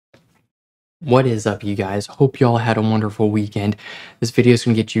What is up, you guys? Hope y'all had a wonderful weekend. This video is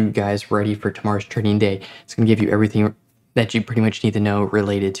going to get you guys ready for tomorrow's trading day. It's going to give you everything that you pretty much need to know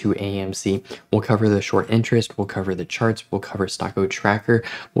related to AMC. We'll cover the short interest, we'll cover the charts, we'll cover Stocko Tracker,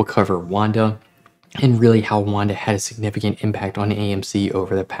 we'll cover Wanda, and really how Wanda had a significant impact on AMC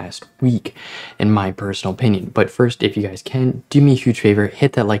over the past week, in my personal opinion. But first, if you guys can, do me a huge favor,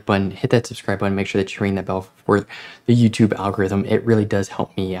 hit that like button, hit that subscribe button, make sure that you ring that bell for the YouTube algorithm. It really does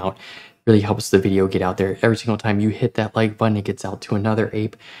help me out. Really helps the video get out there. Every single time you hit that like button, it gets out to another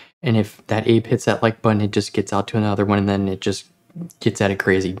ape. And if that ape hits that like button, it just gets out to another one, and then it just gets at it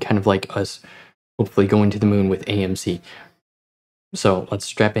crazy, kind of like us hopefully going to the moon with AMC. So let's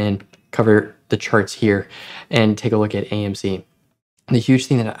strap in, cover the charts here, and take a look at AMC. The huge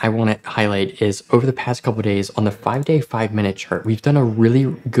thing that I want to highlight is over the past couple of days on the 5-day 5-minute chart, we've done a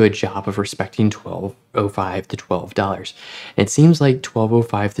really good job of respecting $12.05 to $12. It seems like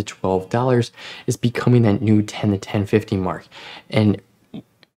 $12.05 to $12 is becoming that new 10 to 10.50 mark. And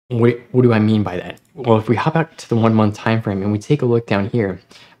what do I mean by that? Well, if we hop out to the 1 month time frame and we take a look down here,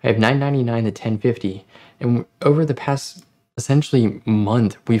 I have 9.99 to 10.50, and over the past essentially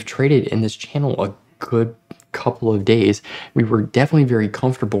month, we've traded in this channel a good couple of days. We were definitely very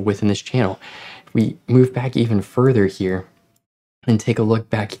comfortable within this channel. If we move back even further here and take a look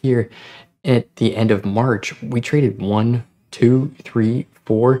back here at the end of March, we traded 1, 2, 3,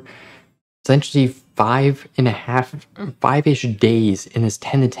 4, essentially 5.5-ish days in this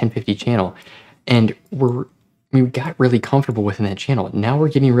 10 to 10.50 channel, and we got really comfortable within that channel. Now we're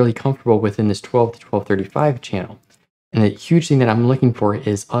getting really comfortable within this 12 to 12.35 channel. And the huge thing that I'm looking for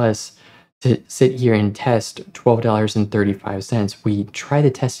is us to sit here and test $12.35. We tried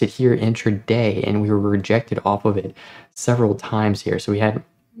to test it here intraday, and we were rejected off of it several times here. So we had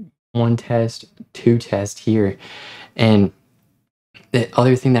 1 test, 2 tests here. And the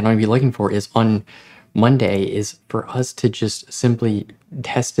other thing that I'm going to be looking for is on Monday is for us to just simply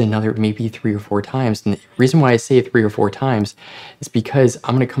test another maybe 3 or 4 times. And the reason why I say 3 or 4 times is because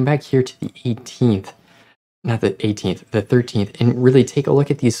I'm going to come back here to the 18th, not the 18th, the 13th, and really take a look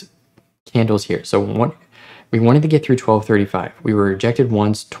at these candles here. So we wanted to get through 12.35. We were rejected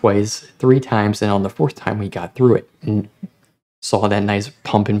once, twice, 3 times, and on the 4th time we got through it and saw that nice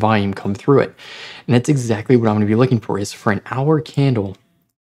pump in volume come through it. And that's exactly what I'm going to be looking for, is for an hour candle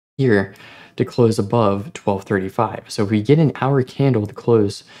here to close above 12.35. So if we get an hour candle to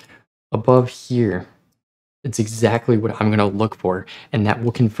close above here, it's exactly what I'm going to look for, and that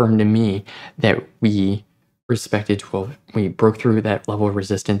will confirm to me that we respected 12. We broke through that level of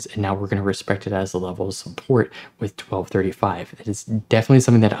resistance, and now we're going to respect it as a level of support with 12.35. It is definitely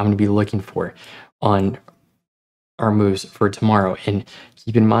something that I'm going to be looking for on our moves for tomorrow. And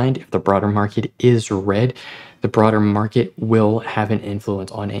keep in mind, if the broader market is red, the broader market will have an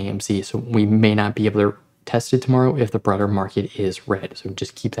influence on AMC. So we may not be able to test it tomorrow if the broader market is red. So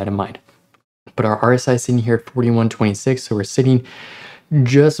just keep that in mind. But our RSI is sitting here at 41.26. So we're sitting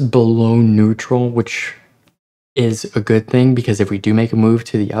just below neutral, which is a good thing, because if we do make a move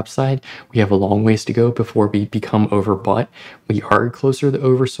to the upside, we have a long ways to go before we become overbought. We are closer to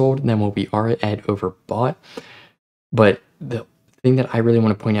oversold than what we are at overbought. But the thing that I really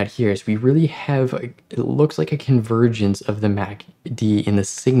want to point out here is we really have, it looks like a convergence of the MACD in the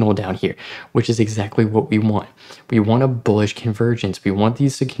signal down here, which is exactly what we want. We want a bullish convergence. We want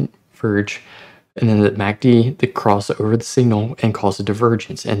these to converge, and then the MACD to cross over the signal and cause a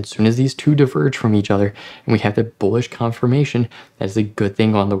divergence. And as soon as these two diverge from each other and we have the bullish confirmation, that is a good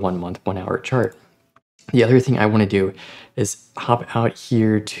thing on the 1 month, 1 hour chart. The other thing I want to do is hop out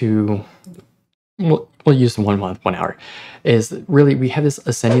here to, we'll use the 1 month, 1 hour, is really we have this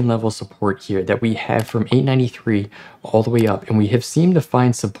ascending level support here that we have from 893 all the way up, and we have seemed to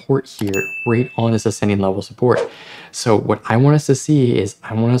find support here right on this ascending level support. So what I want us to see is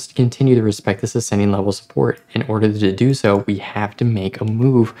I want us to continue to respect this ascending level support. In order to do so, we have to make a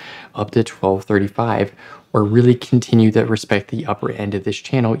move up to 12.35 or really continue to respect the upper end of this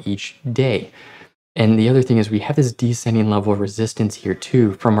channel each day. And the other thing is we have this descending level of resistance here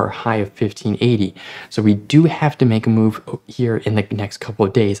too from our high of 1580. So we do have to make a move here in the next couple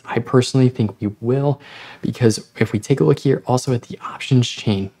of days. I personally think we will, because if we take a look here also at the options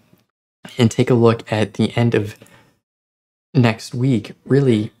chain and take a look at the end of next week,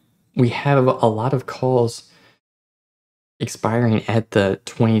 really we have a lot of calls expiring at the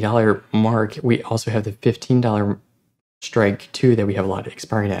 $20 mark. We also have the $15 strike too that we have a lot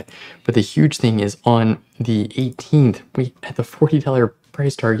expiring at. But the huge thing is on the 18th, we at the $40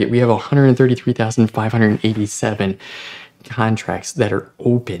 price target, we have 133,587 contracts that are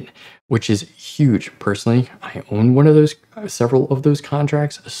open, which is huge. Personally, I own one of those, several of those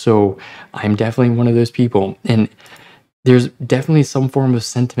contracts, so I'm definitely one of those people. And there's definitely some form of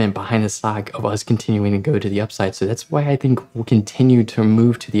sentiment behind the stock of us continuing to go to the upside. So that's why I think we'll continue to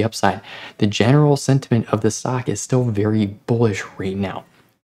move to the upside. The general sentiment of the stock is still very bullish right now,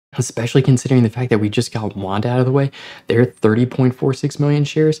 especially considering the fact that we just got Wanda out of the way. They're 30.46 million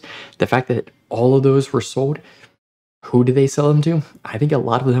shares. The fact that all of those were sold, who did they sell them to? I think a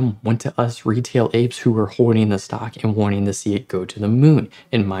lot of them went to us retail apes who were holding the stock and wanting to see it go to the moon,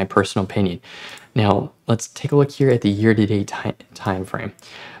 in my personal opinion. Now, let's take a look here at the year-to-date time frame.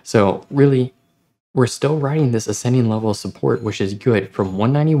 So really, we're still riding this ascending level of support, which is good, from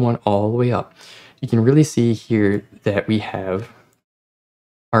 191 all the way up. You can really see here that we have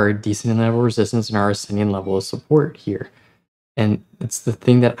our descending level of resistance and our ascending level of support here. And it's the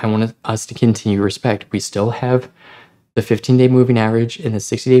thing that I want us to continue to respect. We still have the 15-day moving average and the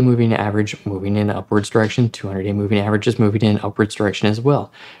 60-day moving average moving in upwards direction. 200-day moving average is moving in upwards direction as well.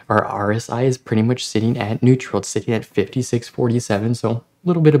 Our RSI is pretty much sitting at neutral. It's sitting at 56.47, so a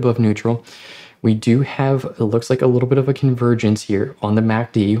little bit above neutral. We do have, it looks like a little bit of a convergence here on the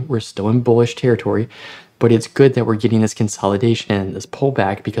MACD. We're still in bullish territory, but it's good that we're getting this consolidation and this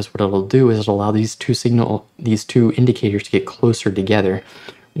pullback, because what it'll do is it'll allow these two indicators to get closer together,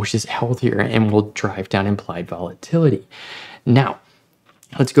 which is healthier and will drive down implied volatility. Now,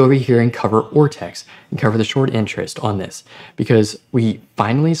 let's go over here and cover Ortex and cover the short interest on this, because we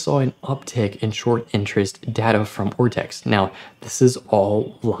finally saw an uptick in short interest data from Ortex. Now, this is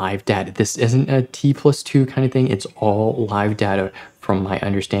all live data. This isn't a T+2 kind of thing. It's all live data from my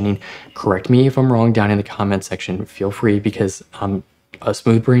understanding. Correct me if I'm wrong down in the comment section. Feel free, because I'm a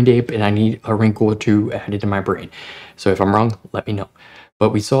smooth-brained ape and I need a wrinkle or two added to my brain. So if I'm wrong, let me know. But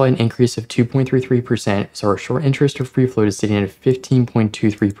we saw an increase of 2.33%. So our short interest or free float is sitting at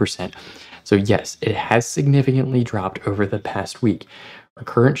 15.23%. So yes, it has significantly dropped over the past week. Our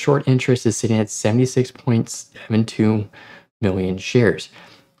current short interest is sitting at 76.72 million shares.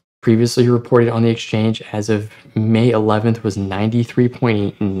 Previously reported on the exchange as of May 11th was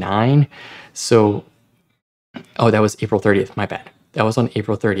 93.89. So, oh, that was April 30th. My bad. That was on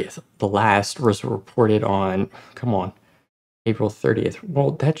April 30th. The last was reported on, come on, April 30th.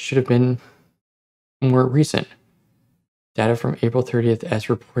 Well, that should have been more recent. Data from April 30th as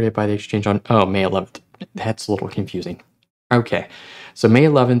reported by the exchange on, oh, May 11th. That's a little confusing. Okay, so May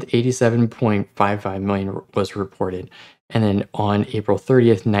 11th, 87.55 million was reported. And then on April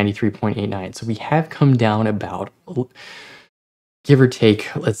 30th, 93.89. So we have come down about, give or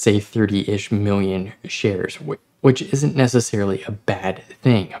take, let's say 30-ish million shares, which isn't necessarily a bad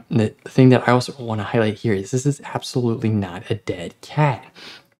thing. The thing that I also want to highlight here is this is absolutely not a dead cat,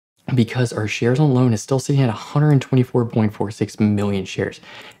 because our shares on loan is still sitting at 124.46 million shares.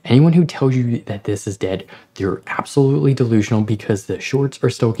 Anyone who tells you that this is dead, they're absolutely delusional, because the shorts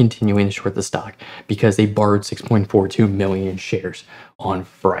are still continuing to short the stock, because they borrowed 6.42 million shares on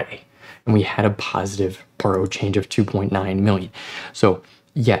Friday. And we had a positive borrow change of 2.9 million. So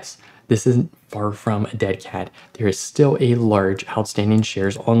yes, this isn't far from a dead cat. There is still a large outstanding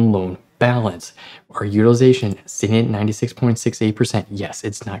shares on loan balance. Our utilization sitting at 96.68%. Yes,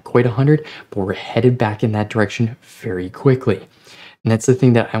 it's not quite 100, but we're headed back in that direction very quickly. And that's the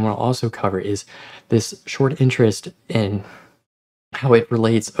thing that I want to also cover, is this short interest and how it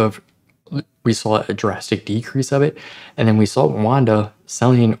relates of, we saw a drastic decrease of it, and then we saw Wanda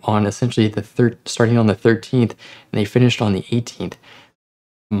selling on essentially starting on the 13th, and they finished on the 18th.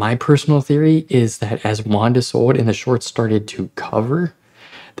 My personal theory is that as Wanda sold and the shorts started to cover,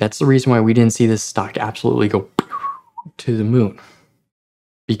 that's the reason why we didn't see this stock absolutely go to the moon,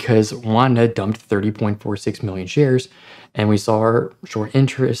 because Wanda dumped 30.46 million shares, and we saw our short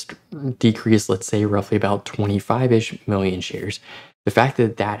interest decrease, let's say roughly about 25-ish million shares. The fact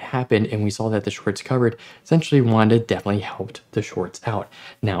that that happened and we saw that the shorts covered, essentially Wanda definitely helped the shorts out.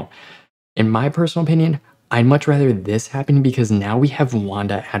 Now, in my personal opinion, I'd much rather this happen, because now we have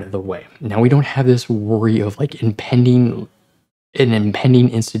Wanda out of the way. Now we don't have this worry of like an impending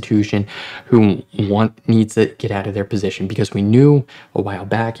institution who needs to get out of their position, because we knew a while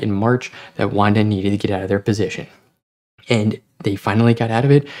back in March that Wanda needed to get out of their position. And they finally got out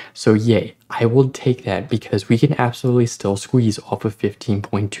of it. So yay, I will take that, because we can absolutely still squeeze off of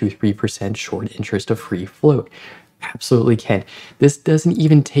 15.23% short interest of free float. Absolutely can. This doesn't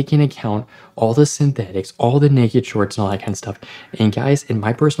even take into account all the synthetics, all the naked shorts and all that kind of stuff. And guys, in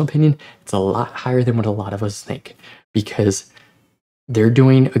my personal opinion, it's a lot higher than what a lot of us think, because they're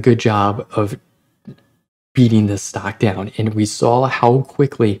doing a good job of beating this stock down. And we saw how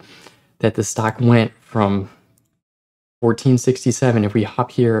quickly that the stock went from 1467. If we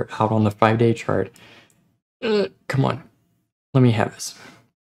hop here out on the 5-day chart, come on, let me have this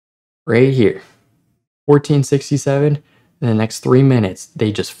right here. 1467. In the next 3 minutes,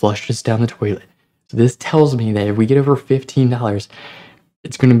 they just flushed us down the toilet. So this tells me that if we get over $15,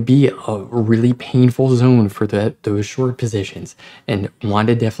 it's going to be a really painful zone for those short positions. And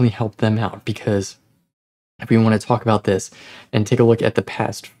Wanda definitely helped them out, because if we want to talk about this and take a look at the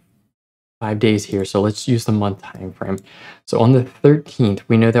past 5 days here, so let's use the month time frame. So on the 13th,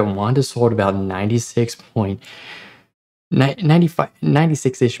 we know that Wanda sold about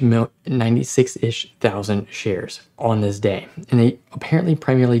 96-ish thousand shares on this day. And they apparently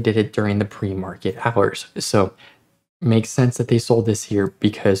primarily did it during the pre-market hours. So makes sense that they sold this here,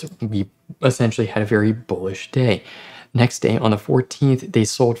 because we essentially had a very bullish day. Next day, on the 14th, they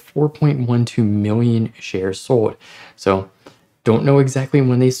sold 4.12 million shares sold. So don't know exactly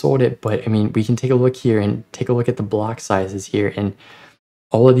when they sold it, but I mean, we can take a look here and take a look at the block sizes here, and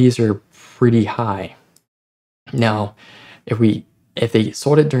all of these are pretty high. Now, if they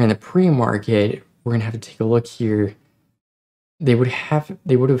sold it during the pre-market, we're gonna have to take a look here. They would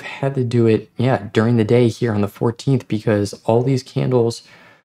have had to do it, yeah, during the day here on the 14th, because all these candles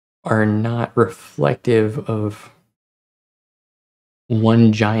are not reflective of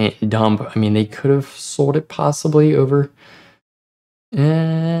one giant dump. I mean, they could have sold it possibly over,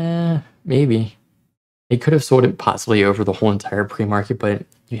 maybe. They could have sold it possibly over the whole entire pre-market, but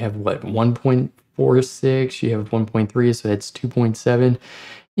you have what, 1.46, you have 1.3, so that's 2.7.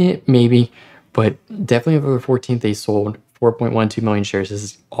 Yeah, maybe, but definitely over the 14th, they sold 4.12 million shares. This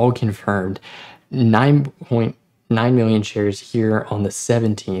is all confirmed. 9.9 million shares here on the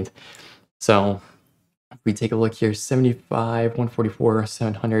 17th. So if we take a look here, 75, 144,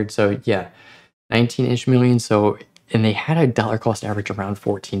 700. So yeah, 19-ish million. So, and they had a dollar cost average around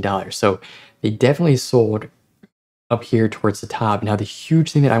 $14. So they definitely sold up here towards the top. Now, the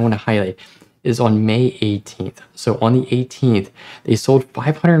huge thing that I want to highlight is on May 18th. So on the 18th, they sold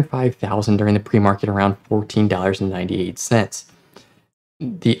 505,000 during the pre-market around $14.98.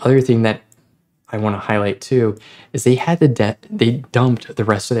 The other thing that I want to highlight too is they dumped the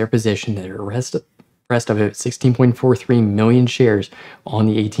rest of their position, the rest of it, 16.43 million shares on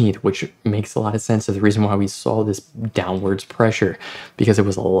the 18th, which makes a lot of sense. Of the reason why we saw this downwards pressure, because it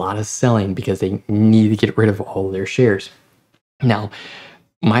was a lot of selling, because they need to get rid of all of their shares. Now,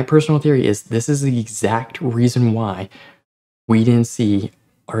 my personal theory is this is the exact reason why we didn't see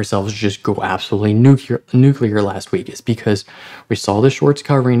ourselves just go absolutely nuclear last week, is because we saw the shorts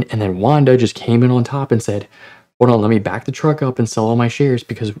covering, and then Wanda just came in on top and said, hold on, let me back the truck up and sell all my shares,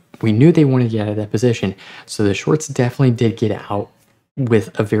 because we knew they wanted to get out of that position. So the shorts definitely did get out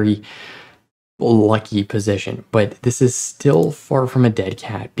with a very lucky position, but this is still far from a dead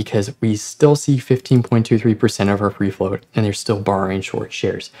cat, because we still see 15.23% of our free float, and they're still borrowing short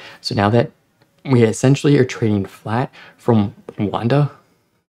shares. So now that we essentially are trading flat from Wanda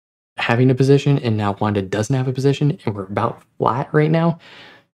having a position, and now Wanda doesn't have a position, and we're about flat right now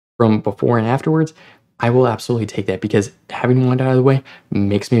from before and afterwards, I will absolutely take that, because having Wanda out of the way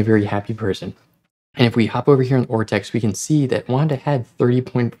makes me a very happy person. And if we hop over here on Ortex, we can see that Wanda had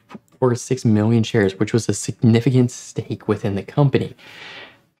 30.46 million shares, which was a significant stake within the company.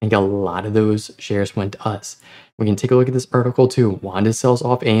 I think a lot of those shares went to us. We can take a look at this article too. Wanda sells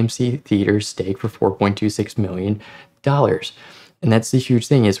off AMC Theater's stake for $4.26 million. And that's the huge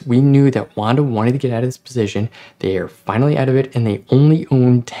thing, is we knew that Wanda wanted to get out of this position. They are finally out of it, and they only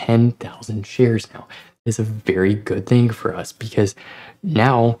own 10,000 shares now. It's a very good thing for us, because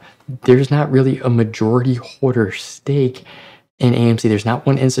now there's not really a majority holder stake in AMC. There's not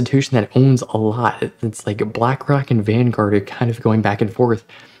one institution that owns a lot. It's like BlackRock and Vanguard are kind of going back and forth.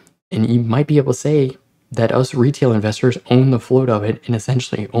 And you might be able to say that us retail investors own the float of it and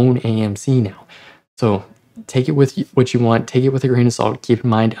essentially own AMC now. So take it with what you want. Take it with a grain of salt. Keep in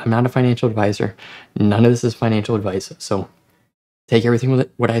mind, I'm not a financial advisor. None of this is financial advice. So take everything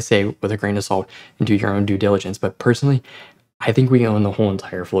with what I say with a grain of salt and do your own due diligence. But personally, I think we own the whole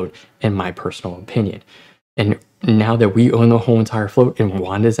entire float, in my personal opinion. And now that we own the whole entire float and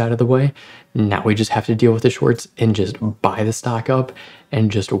Wanda's out of the way, now we just have to deal with the shorts and just buy the stock up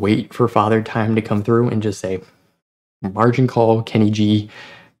and just wait for Father Time to come through and just say, margin call, Kenny G,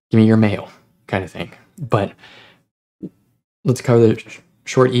 give me your mail, kind of thing. But let's cover the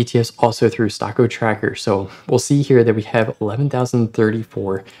short ETFs also through Stocko Tracker. So we'll see here that we have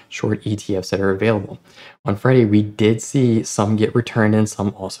 11,034 short ETFs that are available. On Friday, we did see some get returned and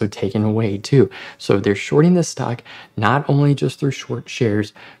some also taken away too. So they're shorting the stock not only just through short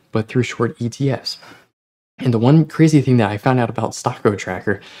shares, but through short ETFs. And the one crazy thing that I found out about Stocko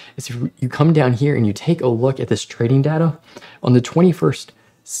Tracker is if you come down here and you take a look at this trading data, on the 21st,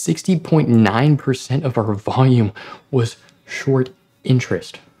 60.9% of our volume was short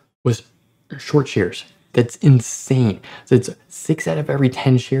interest, was short shares. That's insane. So it's 6 out of every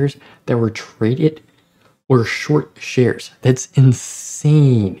 10 shares that were traded were short shares. That's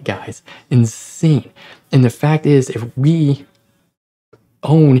insane, guys. Insane. And the fact is, if we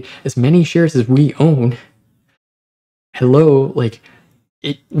own as many shares as we own, hello, like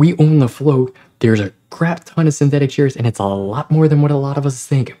we own the float. There's a crap ton of synthetic shares, and it's a lot more than what a lot of us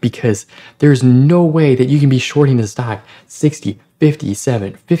think, because there's no way that you can be shorting the stock 60,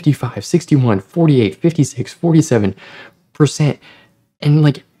 57, 55, 61, 48, 56, 47% and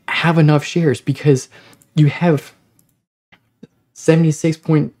like have enough shares, because you have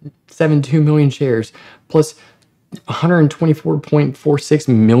 76.72 million shares plus 124.46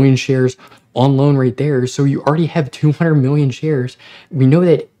 million shares on loan right there. So you already have 200 million shares. We know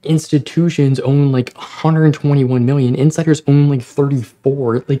that institutions own like 121 million, insiders own like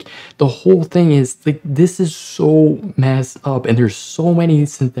 34. Like the whole thing is like, this is so messed up, and there's so many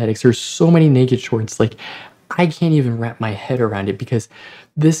synthetics, there's so many naked shorts. Like I can't even wrap my head around it, because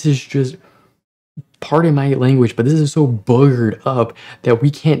this is just, pardon my language, but this is so buggered up that we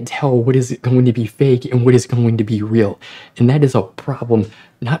can't tell what is going to be fake and what is going to be real. And that is a problem,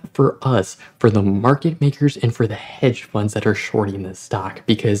 not for us, for the market makers and for the hedge funds that are shorting this stock,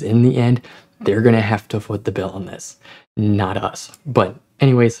 because in the end, they're going to have to foot the bill on this, not us. But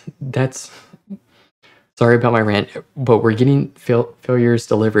anyways, that's, sorry about my rant, but we're getting failures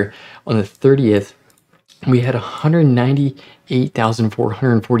delivered on the 30th. We had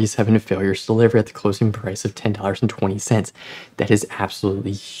 198,447 failures delivered at the closing price of $10.20. That is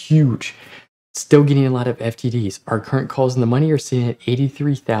absolutely huge. Still getting a lot of FTDs. Our current calls in the money are sitting at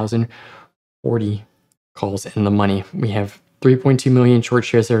 83,040 calls in the money. We have 3.2 million short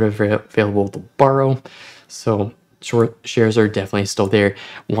shares that are available to borrow. So short shares are definitely still there.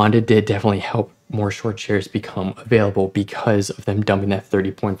 Wanda did definitely help more short shares become available because of them dumping that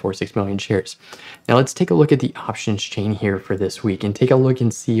 30.46 million shares. Now let's take a look at the options chain here for this week and take a look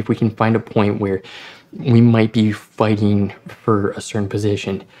and see if we can find a point where we might be fighting for a certain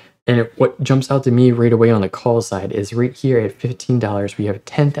position. And what jumps out to me right away on the call side is right here at $15, we have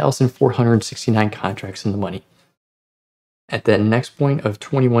 10,469 contracts in the money. At the next point of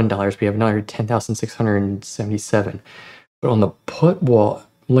 $21, we have another 10,677. But on the put wall,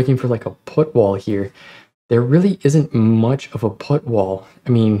 I'm looking for like a put wall here. There really isn't much of a put wall. I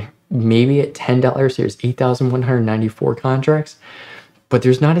mean, maybe at $10, there's 8,194 contracts, but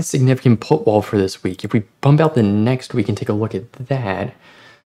there's not a significant put wall for this week. If we bump out the next week and take a look at that,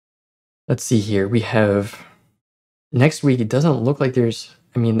 let's see here. We have next week, it doesn't look like there's,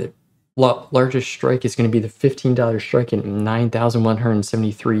 I mean, the largest strike is going to be the $15 strike in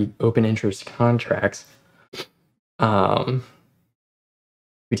 9,173 open interest contracts.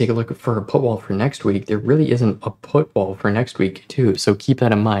 We take a look for a put wall for next week, there really isn't a put wall for next week too. So keep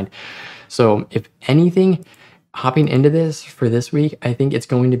that in mind. So if anything, hopping into this for this week, I think it's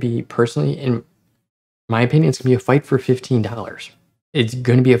going to be, personally, in my opinion, it's going to be a fight for $15. It's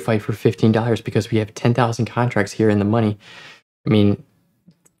going to be a fight for $15 because we have 10,000 contracts here in the money. I mean,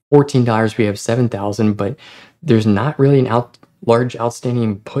 $14, we have 7,000, but there's not really an large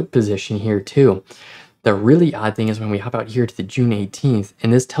outstanding put position here too. The really odd thing is when we hop out here to the June 18th,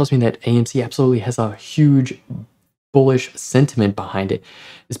 and this tells me that AMC absolutely has a huge bullish sentiment behind it,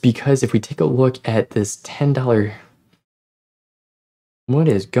 is because if we take a look at this $10, what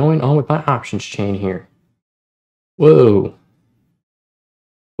is going on with my options chain here? Whoa.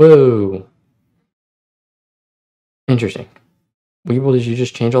 Whoa. Interesting. Weeble, did you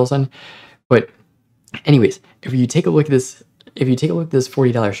just change all of a sudden? But anyways, if you take a look at this,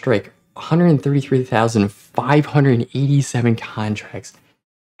 $40 strike, 133,587 contracts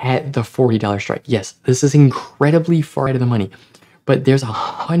at the $40 strike. Yes, this is incredibly far out of the money, but there's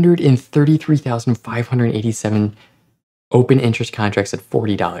 133,587 open interest contracts at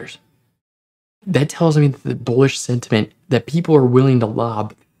 $40. That tells me that the bullish sentiment that people are willing to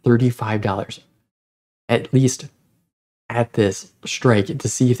lob $35 at least at this strike to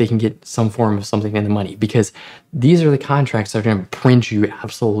see if they can get some form of something in the money, because these are the contracts that are going to print you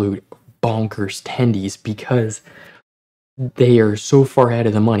absolute bonkers tendies, because they are so far out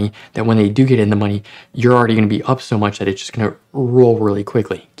of the money that when they do get in the money, you're already going to be up so much that it's just going to roll really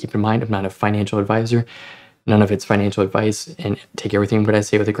quickly. Keep in mind, I'm not a financial advisor. None of it's financial advice, and take everything what I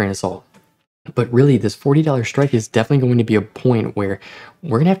say with a grain of salt. But really, this $40 strike is definitely going to be a point where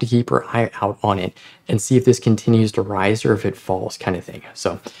we're going to have to keep our eye out on it and see if this continues to rise or if it falls, kind of thing.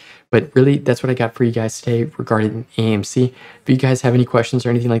 So But really, that's what I got for you guys today regarding AMC. If you guys have any questions or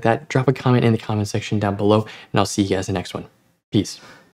anything like that, drop a comment in the comment section down below, and I'll see you guys in the next one. Peace.